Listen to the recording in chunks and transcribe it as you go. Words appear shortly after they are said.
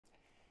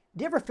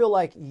Do you ever feel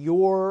like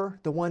you're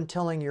the one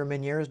telling your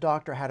Meniere's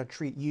doctor how to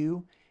treat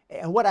you?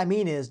 And what I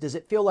mean is, does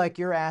it feel like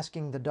you're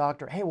asking the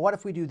doctor, hey, what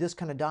if we do this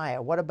kind of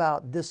diet? What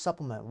about this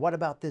supplement? What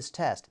about this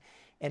test?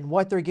 And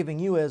what they're giving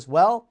you is,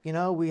 well,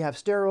 we have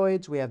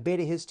steroids, we have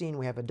betahistine,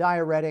 we have a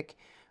diuretic,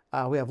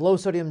 we have low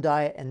sodium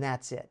diet, and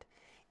that's it.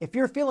 If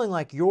you're feeling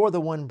like you're the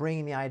one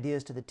bringing the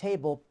ideas to the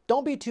table,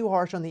 don't be too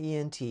harsh on the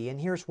ENT,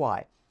 and here's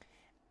why.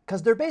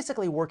 Because they're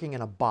basically working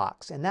in a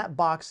box, and that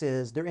box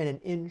is they're in an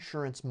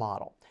insurance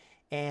model.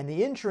 And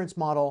the insurance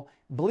model,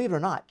 believe it or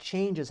not,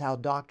 changes how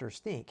doctors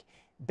think.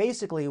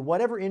 Basically,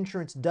 whatever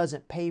insurance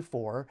doesn't pay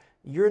for,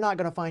 you're not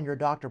going to find your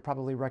doctor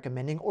probably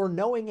recommending or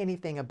knowing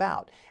anything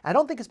about. I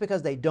don't think it's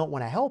because they don't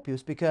want to help you.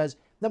 It's because,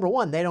 number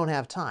one, they don't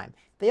have time.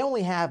 They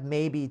only have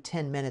maybe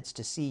 10 minutes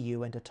to see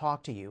you and to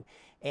talk to you.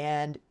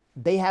 And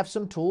they have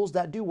some tools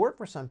that do work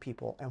for some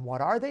people. And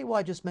what are they? Well,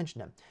 I just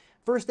mentioned them.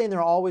 First thing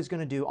they're always going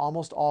to do,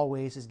 almost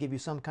always, is give you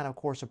some kind of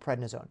course of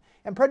prednisone.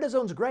 And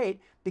prednisone's great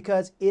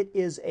because it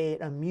is an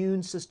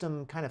immune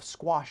system kind of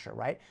squasher,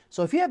 right?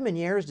 So if you have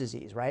Meniere's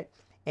disease, right,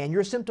 and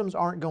your symptoms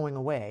aren't going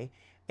away,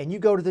 and you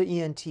go to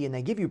the ENT and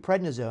they give you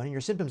prednisone and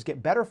your symptoms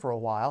get better for a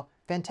while,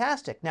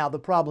 fantastic. Now the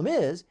problem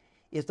is,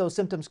 if those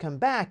symptoms come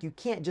back, you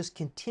can't just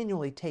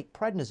continually take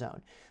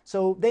prednisone.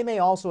 So they may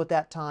also at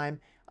that time,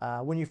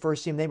 when you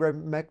first see them,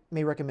 they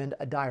may recommend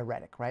a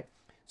diuretic, right?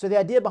 So the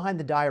idea behind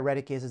the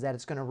diuretic is that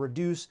it's going to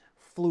reduce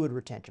fluid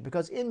retention,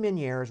 because in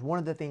Meniere's, one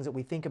of the things that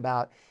we think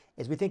about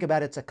is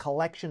it's a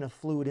collection of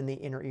fluid in the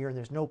inner ear and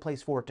there's no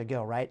place for it to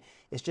go, right?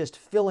 It's just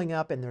filling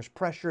up and there's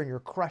pressure and you're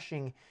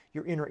crushing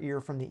your inner ear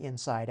from the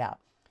inside out.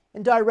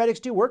 And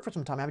diuretics do work for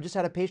some time. I just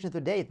had a patient the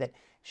other day that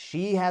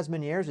she has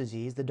Meniere's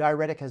disease. The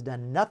diuretic has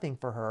done nothing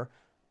for her,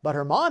 but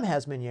her mom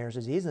has Meniere's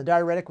disease and the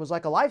diuretic was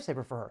like a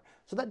lifesaver for her.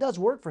 So that does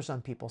work for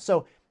some people.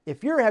 So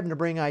if you're having to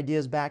bring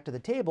ideas back to the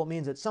table, it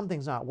means that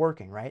something's not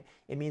working, right?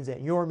 It means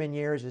that your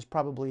Meniere's is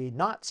probably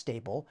not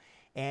stable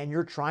and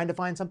you're trying to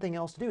find something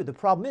else to do. The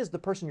problem is the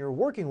person you're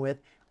working with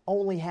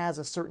only has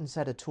a certain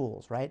set of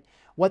tools, right?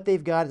 What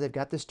they've got is they've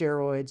got the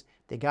steroids,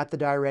 they got the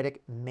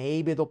diuretic,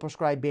 maybe they'll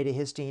prescribe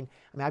betahistine.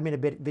 I mean, I've made a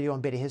video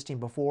on betahistine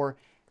before.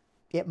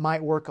 It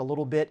might work a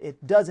little bit.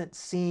 It doesn't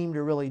seem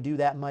to really do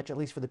that much, at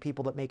least for the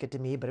people that make it to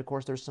me, but of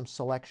course there's some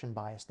selection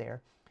bias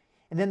there.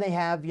 And then they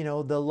have,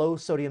 the low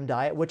sodium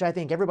diet, which I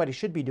think everybody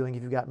should be doing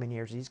if you've got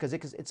Meniere's disease,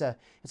 because it's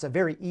a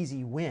very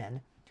easy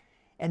win.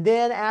 And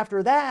then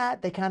after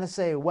that, they kind of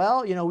say,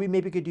 well, we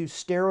maybe could do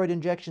steroid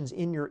injections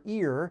in your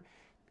ear.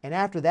 And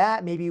after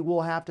that, maybe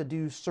we'll have to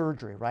do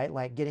surgery, right?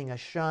 Like getting a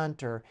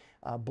shunt or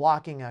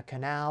blocking a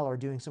canal or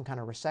doing some kind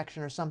of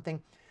resection or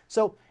something.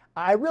 So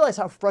I realize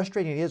how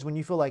frustrating it is when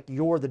you feel like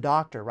you're the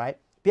doctor, right?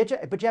 But you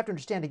have to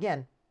understand,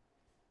 again,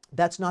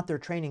 that's not their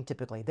training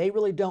typically. They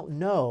really don't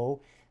know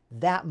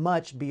that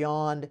much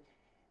beyond,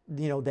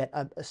 that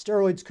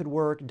steroids could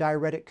work,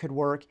 diuretic could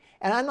work.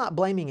 And I'm not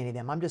blaming any of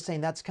them. I'm just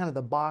saying that's kind of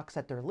the box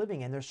that they're living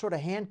in. They're sort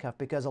of handcuffed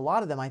because a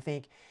lot of them, I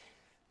think,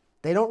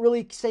 they don't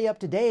really stay up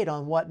to date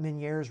on what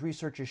Meniere's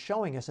research is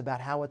showing us about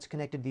how it's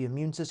connected to the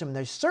immune system. And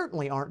they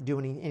certainly aren't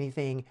doing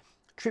anything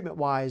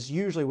treatment-wise,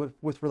 usually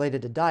with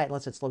related to diet,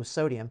 unless it's low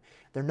sodium.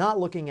 They're not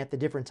looking at the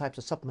different types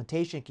of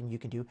supplementation you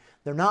can do.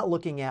 They're not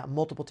looking at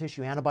multiple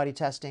tissue antibody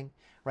testing,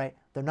 right?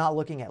 They're not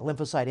looking at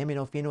lymphocyte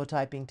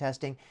immunophenotyping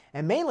testing.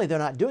 And mainly they're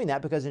not doing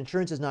that because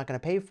insurance is not going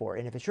to pay for it.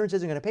 And if insurance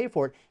isn't going to pay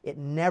for it, it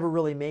never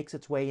really makes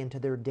its way into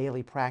their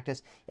daily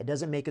practice. It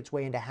doesn't make its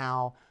way into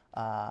how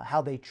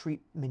they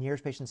treat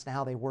Meniere's patients and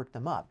how they work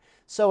them up.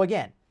 So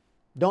again,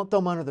 don't throw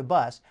them under the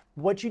bus.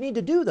 What you need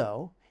to do,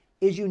 though,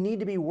 is you need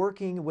to be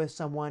working with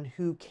someone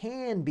who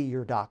can be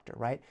your doctor,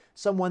 right?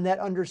 Someone that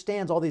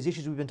understands all these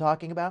issues we've been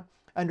talking about,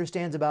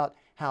 understands about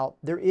how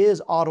there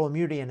is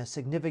autoimmunity in a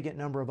significant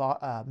number of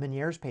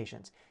Meniere's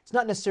patients. It's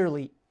not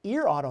necessarily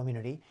ear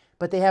autoimmunity,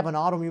 but they have an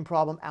autoimmune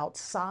problem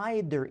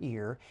outside their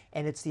ear,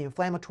 and it's the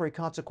inflammatory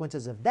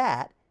consequences of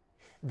that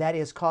that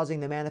is causing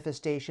the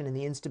manifestation and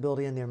the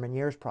instability in their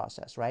Meniere's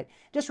process, right?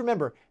 Just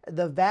remember,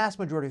 the vast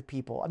majority of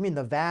people,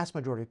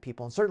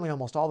 and certainly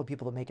almost all the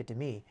people that make it to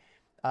me,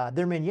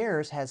 their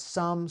Meniere's has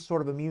some sort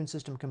of immune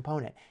system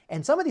component.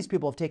 And some of these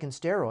people have taken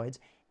steroids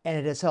and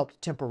it has helped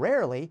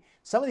temporarily.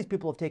 Some of these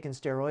people have taken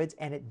steroids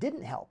and it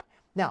didn't help.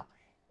 Now,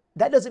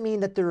 that doesn't mean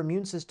that their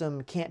immune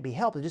system can't be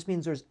helped. It just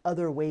means there's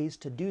other ways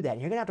to do that.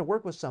 And you're going to have to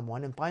work with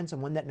someone and find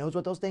someone that knows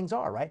what those things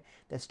are, right?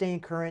 That's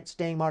staying current,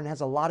 staying modern,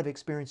 has a lot of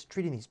experience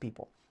treating these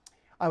people.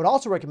 I would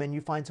also recommend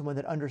you find someone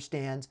that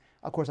understands,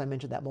 of course I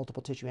mentioned that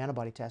multiple tissue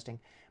antibody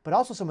testing, but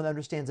also someone that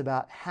understands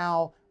about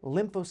how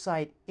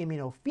lymphocyte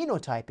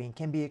immunophenotyping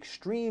can be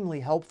extremely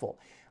helpful.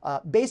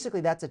 Basically,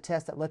 that's a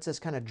test that lets us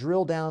kind of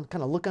drill down,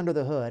 kind of look under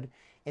the hood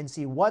and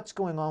see what's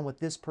going on with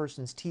this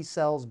person's T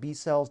cells, B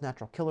cells,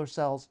 natural killer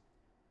cells.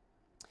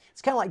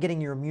 It's kind of like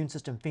getting your immune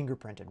system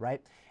fingerprinted,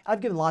 right?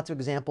 I've given lots of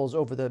examples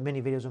over the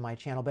many videos on my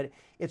channel, but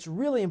it's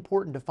really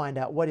important to find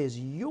out what is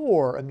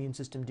your immune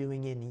system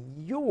doing in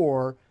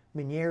your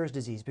Meniere's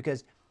disease,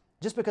 because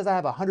just because I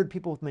have 100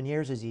 people with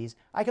Meniere's disease,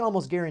 I can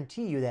almost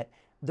guarantee you that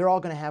they're all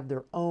going to have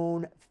their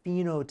own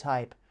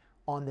phenotype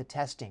on the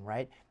testing,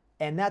 right?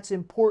 And that's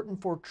important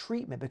for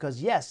treatment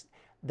because yes,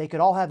 they could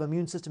all have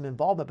immune system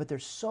involvement, but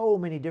there's so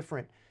many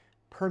different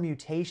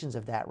permutations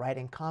of that, right?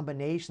 And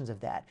combinations of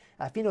that.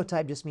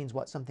 Phenotype just means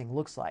what something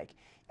looks like.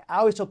 I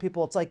always tell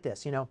people it's like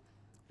this, you know,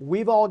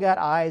 we've all got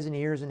eyes and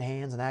ears and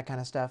hands and that kind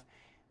of stuff,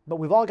 but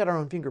we've all got our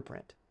own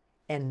fingerprint.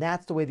 And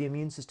that's the way the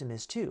immune system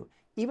is too.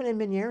 Even in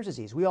Meniere's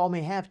disease, we all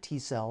may have T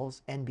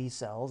cells and B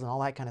cells and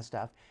all that kind of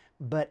stuff,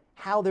 but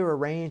how they're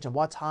arranged and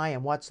what's high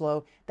and what's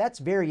low, that's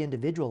very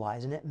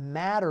individualized, and it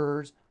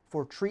matters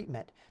for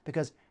treatment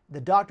because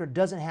the doctor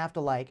doesn't have to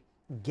like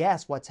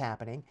guess what's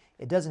happening.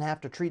 It doesn't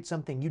have to treat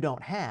something you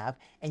don't have,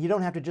 and you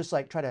don't have to just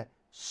like try to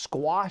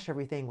squash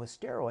everything with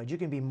steroids. You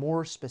can be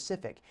more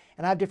specific.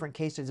 And I have different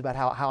case studies about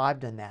how I've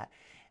done that.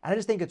 And I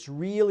just think it's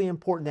really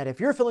important that if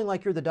you're feeling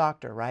like you're the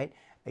doctor, right,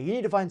 you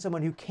need to find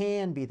someone who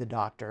can be the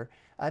doctor.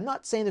 I'm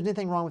not saying there's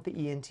anything wrong with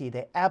the ENT.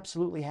 They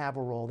absolutely have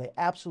a role. They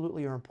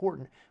absolutely are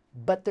important.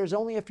 But there's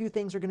only a few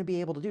things they're going to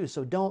be able to do.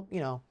 So don't, you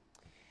know,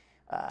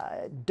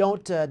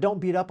 don't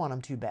beat up on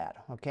them too bad,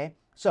 okay?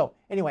 So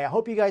anyway, I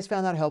hope you guys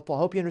found that helpful. I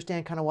hope you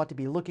understand kind of what to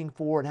be looking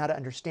for and how to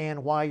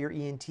understand why your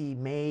ENT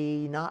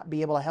may not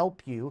be able to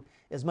help you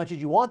as much as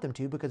you want them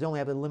to because they only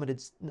have a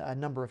limited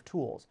number of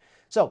tools.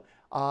 So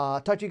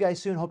talk to you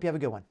guys soon. Hope you have a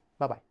good one.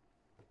 Bye-bye.